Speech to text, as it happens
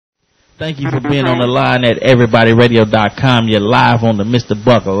Thank you for being on the line at everybodyradio.com. You're live on the Mr.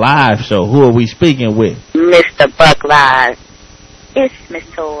 Buck Live show. Who are we speaking with? Mr. Buck Live. It's Miss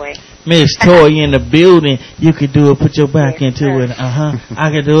Toy. Miss Toy in the building. You could do it. Put your back into it. I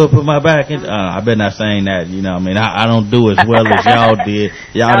can do it. Put my back into. I better not saying that. You know what I mean? I don't do as well as y'all did.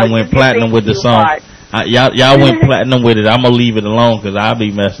 Y'all done went platinum with the song. Y'all went platinum with it. I'm gonna leave it alone because I'll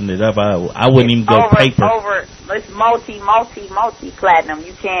be messing it up. I wouldn't even go paper. It's multi platinum.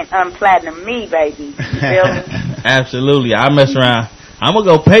 You can't unplatinum me, baby. You feel me? Absolutely. I mess around. I'm gonna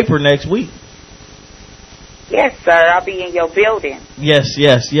go paper next week. Yes, sir. I'll be in your building. Yes,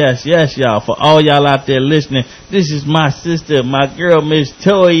 y'all. For all y'all out there listening, this is my sister, my girl, Miss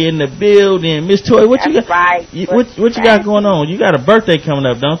Toy in the building. Miss Toy, what you got? Right. What you got going on? You got a birthday coming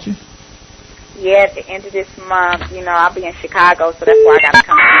up, don't you? Yeah, at the end of this month, I'll be in Chicago, so that's why I got to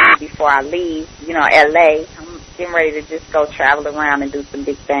come in before I leave, L.A. I'm getting ready to just go travel around and do some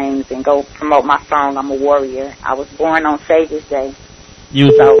big things and go promote my song, I'm a Warrior. I was born on Savior's Day. You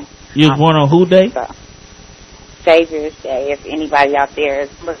was born on who day? So, Savior's Day. If anybody out there is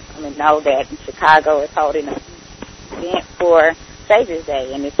listening, know that in Chicago is holding an event for Savior's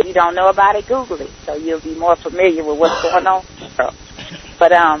Day. And if you don't know about it, Google it, so you'll be more familiar with what's going on.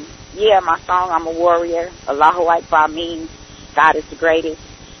 But, yeah, my song, I'm a Warrior. Allahu Akbar means God is the greatest.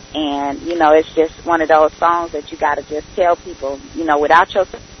 And, it's just one of those songs that you got to just tell people, without your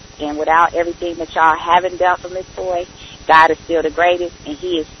and without everything that y'all haven't done for Miss Toy, God is still the greatest, and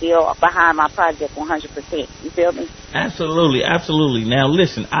he is still behind my project 100%. You feel me? Absolutely. Now,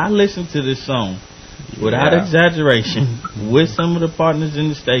 listen, I listened to this song, without exaggeration, with some of the partners in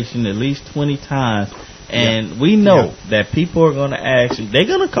the station at least 20 times. And we know that people are going to ask you, they're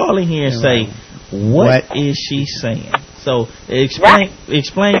going to call in here and say, what is she saying? So explain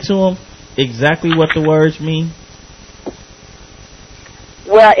to them exactly what the words mean.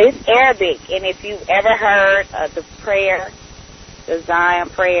 Well, it's Arabic, and if you've ever heard the prayer, the Zion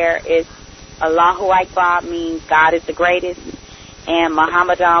prayer, is Allahu Akbar means God is the greatest, and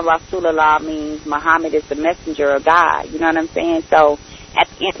Muhammadan Rasulullah means Muhammad is the messenger of God. You know what I'm saying? So at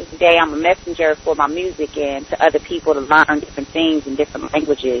the end of the day, I'm a messenger for my music and to other people to learn different things in different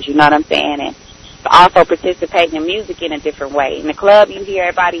languages. You know what I'm saying? And to also participate in music in a different way. In the club, you hear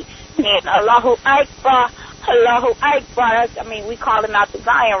everybody saying Allahu Akbar, Allahu Akbar. We calling out to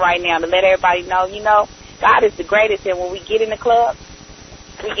Zion right now to let everybody know, God is the greatest. And when we get in the club,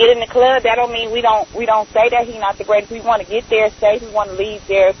 that don't mean we don't say that he's not the greatest. We want to get there safe. We want to leave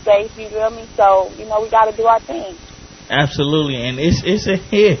there safe. You feel me? So, we got to do our thing. Absolutely, and it's a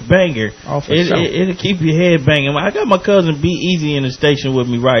head banger. Oh, for sure. It'll keep your head banging. I got my cousin B Easy in the station with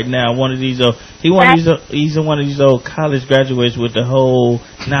me right now. He's one of these old college graduates with the whole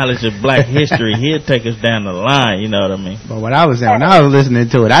knowledge of Black history. He'll take us down the line. You know what I mean? But when I was listening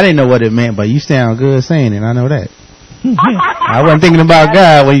to it, I didn't know what it meant. But you sound good saying it. I know that. I wasn't thinking about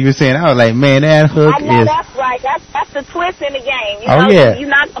God when you were saying. I was like, man, that hook I know is. That's right. That's the twist in the game. You're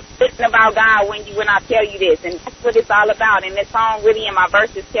not thinking about God when I tell you this, and that's what it's all about. And this song really, in my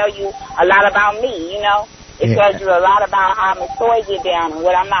verses, tell you a lot about me. It tells you a lot about how Miss Toy get down and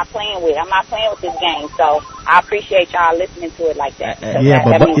what I'm not playing with. I'm not playing with this game, so I appreciate y'all listening to it like that.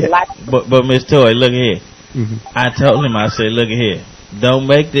 That means a lot. But Miss Toy, look here. Mm-hmm. I told him, I said, look here. Don't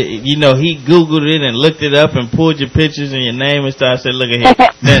make he Googled it and looked it up and pulled your pictures and your name and stuff. I said, look at here.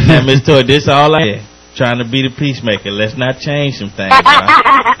 Now, Miss Toy, this all I did. Trying to be the peacemaker. Let's not change some things.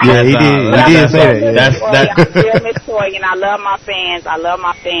 Yeah, he did say that. I'm still Miss Toy, and I love my fans.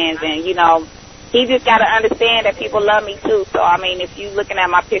 And, he just got to understand that people love me, too. So, if you're looking at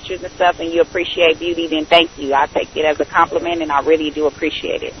my pictures and stuff and you appreciate beauty, then thank you. I take it as a compliment, and I really do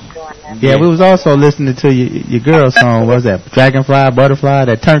appreciate it. Yeah, we was also listening to your girl song. What was that? Dragonfly, Butterfly,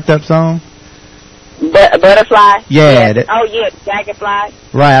 that turned up song? Butterfly? Yeah. Dragonfly.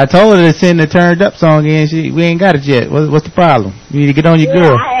 Right, I told her to send the turned up song in. We ain't got it yet. What's the problem? You need to get on your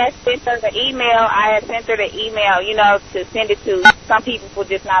girl. I had sent her the email, to send it to some people who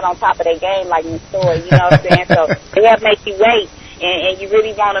just not on top of their game like Miss Toy, you know what I'm saying? So they'll make you wait, and you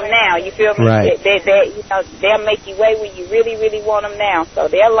really want them now. You feel me? Right. They'll make you wait when you really, really want them now. So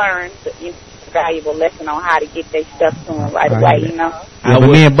they'll learn a valuable lesson on how to get their stuff to them right away, Yeah, but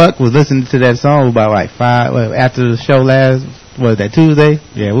me and Buck was listening to that song about like after the show last, that Tuesday?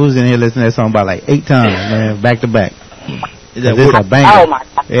 Yeah, we was in here listening to that song about like 8 times, man, back to back. It's a banger. Oh my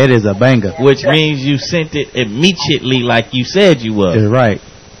God. It is a banger. Which means you sent it immediately like you said you would. That's right.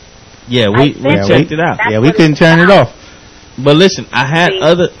 Yeah, we checked it out. Yeah, we couldn't turn it off. But listen, I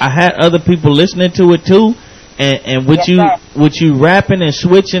had other people listening to it too, and with you rapping and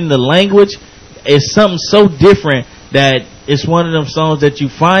switching the language is something so different that it's one of them songs that you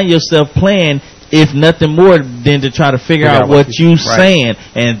find yourself playing, if nothing more than to try to figure out what you saying,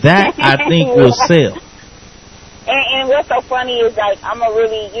 and that I think will sell. And what's so funny is, like, I'm going to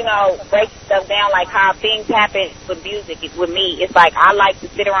really, you know, break stuff down, like how things happen with music. With me, it's like I like to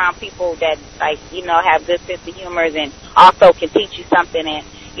sit around people that, like, you know, have good sense of humor and also can teach you something. And,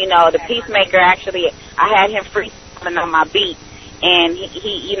 you know, the Peacemaker, actually, I had him freestyling on my beat. And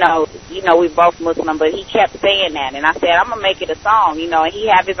he you know, we both Muslim, but he kept saying that. And I said, I'm going to make it a song, you know, and he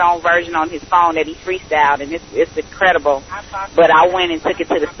have his own version on his phone that he freestyled, and it's incredible. But I went and took it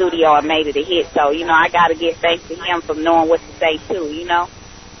to the studio and made it a hit. So, you know, I got to give thanks to him for knowing what to say, too, you know.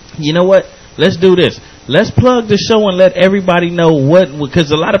 You know what? Let's do this. Let's plug the show and let everybody know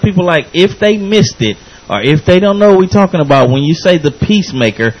because a lot of people, like, if they missed it, or if they don't know what we're talking about, when you say the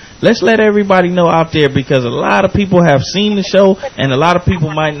Peacemaker, let's let everybody know out there, because a lot of people have seen the show and a lot of people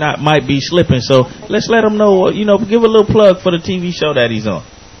might be slipping. So let's let them know, you know, give a little plug for the TV show that he's on.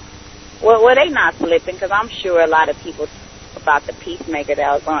 Well, they not slipping, because I'm sure a lot of people about the Peacemaker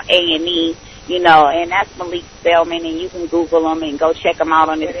that was on A&E, you know, and that's Malik Spellman, and you can Google him and go check him out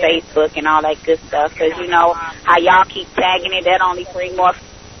on his Facebook and all that good stuff, because, you know, how y'all keep tagging it, that only bring more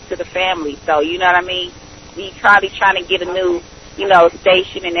to the family. So, you know what I mean? We probably trying to get a new, you know,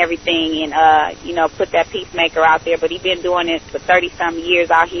 station and everything, and you know, put that Peacemaker out there. But he been doing it for 30-some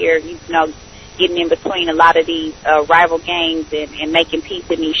years out here, you know, getting in between a lot of these rival gangs and making peace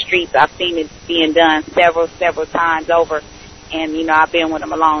in these streets. I've seen it being done several times over, and, you know, I've been with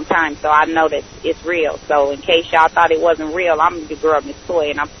him a long time, so I know that it's real. So in case y'all thought it wasn't real, I'm the girl, Miss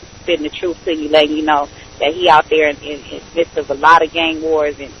Toy, and I'm spitting the truth to you, letting you know that he out there in the midst of a lot of gang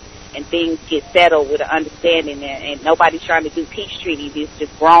wars, and things get settled with an understanding, and nobody's trying to do peace treaties. It's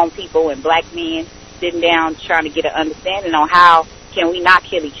just grown people and black men sitting down trying to get an understanding on how can we not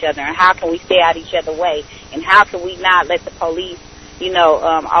kill each other, and how can we stay out each other's way, and how can we not let the police, you know,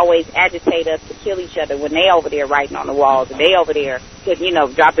 always agitate us to kill each other when they over there writing on the walls, and they over there, you know,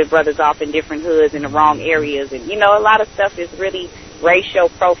 dropping brothers off in different hoods in the wrong areas. And, you know, a lot of stuff is really racial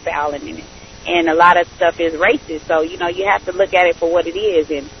profiling in it, and a lot of stuff is racist. So, you know, you have to look at it for what it is,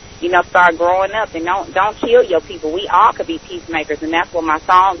 and, you know, start growing up, and don't kill your people. We all could be peacemakers, and that's what my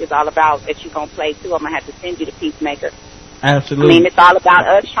song is all about that you're going to play, too. I'm going to have to send you the Peacemaker. Absolutely. I mean, it's all about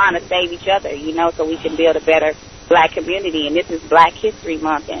us trying to save each other, you know, so we can build a better black community. And this is Black History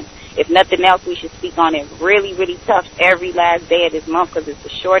Month, and if nothing else, we should speak on it really, really tough every last day of this month, because it's the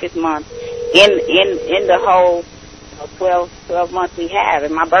shortest month in the whole 12 months we have.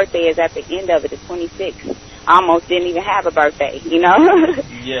 And my birthday is at the end of it, the 26th. I almost didn't even have a birthday, you know.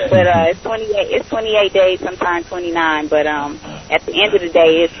 Yeah. But it's 28 days, sometimes 29. But at the end of the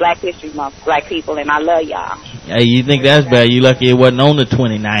day, it's Black History Month, black people, and I love y'all. Hey, you think that's bad? You lucky it wasn't on the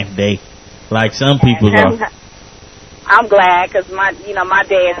 29th day, like some people are. I'm glad, because my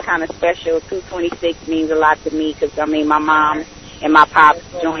day is kind of special. 226 means a lot to me, because I mean my mom and my pops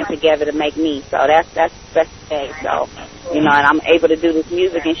joined together to make me. So that's the day. So, you know, and I'm able to do this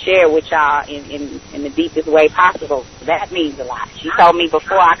music and share it with y'all in the deepest way possible. That means a lot. She told me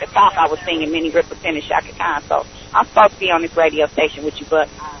before I could talk, I was singing Minnie Riperton and Shaka Khan. So I'm supposed to be on this radio station with you, but.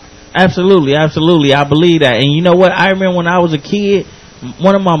 Absolutely, absolutely. I believe that. And you know what? I remember when I was a kid,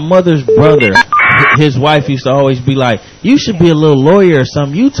 one of my mother's brother, his wife used to always be like, you should be a little lawyer or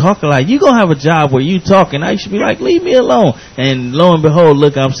something. You talking like you gonna have a job where you talking. I used to be like, leave me alone. And lo and behold,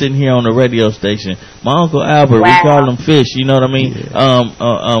 look, I'm sitting here on the radio station. My Uncle Albert, we call him Fish, you know what I mean?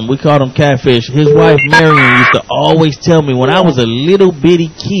 Yeah. We called him Catfish. His wife Marion used to always tell me when I was a little bitty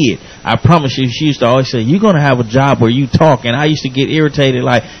kid, I promise you, she used to always say, you're going to have a job where you talk. And I used to get irritated,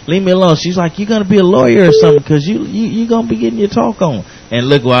 like, leave me alone. She's like, you're going to be a lawyer or something, because you're going to be getting your talk on. And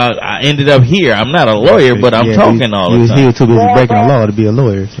look, well, I ended up here. I'm not a lawyer, but I'm talking all the time. He was too busy breaking the law to be a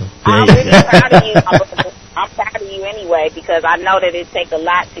lawyer. So. I'm really proud of you. I'm proud of you anyway, because I know that it takes a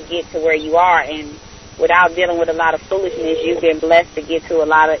lot to get to where you are. And without dealing with a lot of foolishness, you've been blessed to get to a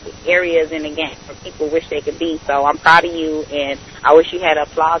lot of areas in the game where people wish they could be. So I'm proud of you, and I wish you had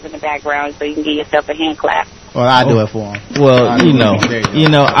applause in the background so you can give yourself a hand clap. Well, I do it for him. Well, you know,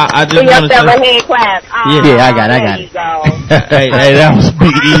 I just want to say, a hand clap. Yeah, I got it. Hey, that was be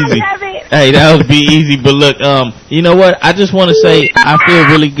easy. Hey, that would be easy. But look, you know what? I just want to say I feel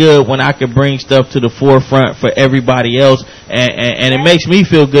really good when I can bring stuff to the forefront for everybody else, and it makes me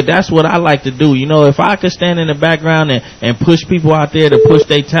feel good. That's what I like to do. You know, if I could stand in the background and push people out there to push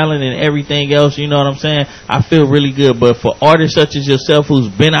their talent and everything else, you know what I'm saying? I feel really good. But for artists such as yourself who's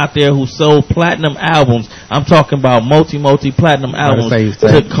been out there, who sold platinum albums, I'm talking about multi-platinum albums,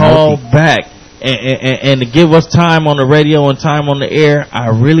 to call back and to give us time on the radio and time on the air. I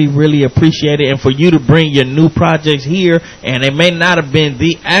really, really appreciate it. And for you to bring your new projects here, and it may not have been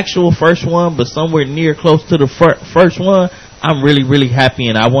the actual first one, but somewhere near close to the first one, I'm really, really happy,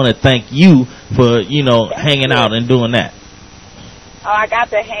 and I want to thank you for, you know, hanging out and doing that. Oh, I got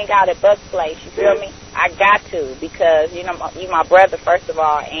to hang out at Buck's place, you feel me? I got to, because, you know, you my brother, first of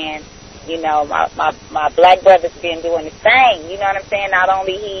all, and, you know, my black brother's been doing his thing, you know what I'm saying? Not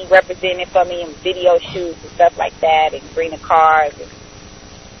only he represented for me in video shoots and stuff like that, and bringing cars and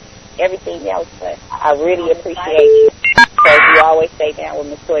everything else, but I really appreciate you, because you always stay down with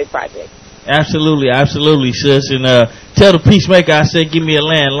Miss Toi Project. Absolutely, absolutely, sis. And tell the Peacemaker I said give me a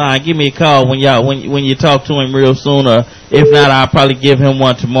landline, give me a call when you talk to him real soon. If not, I'll probably give him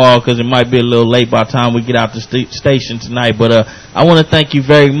one tomorrow, because it might be a little late by the time we get out the station tonight. But I want to thank you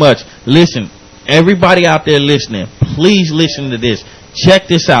very much. Listen, everybody out there listening, please listen to this. Check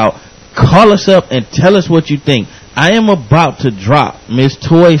this out. Call us up and tell us what you think. I am about to drop Miss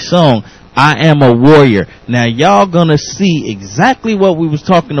Toi's song, I Am a Warrior. Now y'all gonna see exactly what we was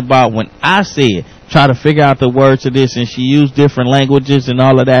talking about when I said try to figure out the words to this, and she used different languages and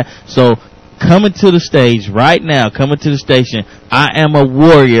all of that. So coming to the stage right now, coming to the station, I Am a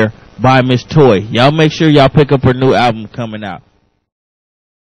Warrior by Miss Toi. Y'all make sure y'all pick up her new album coming out.